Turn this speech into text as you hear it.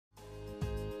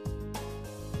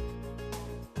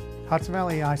Hudson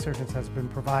Valley Eye Surgeons has been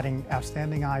providing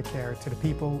outstanding eye care to the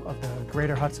people of the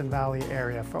greater Hudson Valley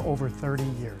area for over 30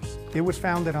 years. It was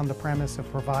founded on the premise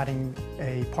of providing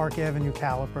a Park Avenue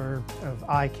caliber of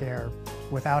eye care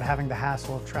without having the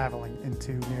hassle of traveling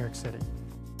into New York City.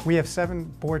 We have 7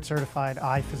 board-certified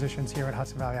eye physicians here at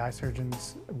Hudson Valley Eye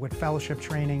Surgeons with fellowship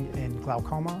training in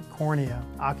glaucoma, cornea,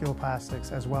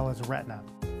 oculoplastics, as well as retina.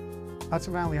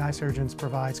 Hudson Valley Eye Surgeons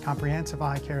provides comprehensive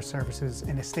eye care services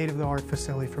in a state-of-the-art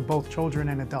facility for both children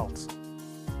and adults.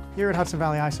 Here at Hudson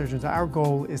Valley Eye Surgeons, our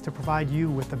goal is to provide you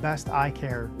with the best eye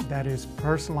care that is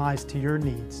personalized to your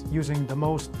needs, using the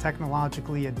most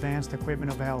technologically advanced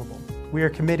equipment available. We are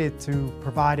committed to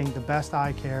providing the best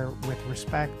eye care with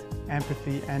respect,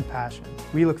 empathy, and passion.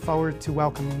 We look forward to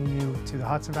welcoming you to the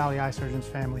Hudson Valley Eye Surgeons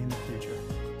family in the future.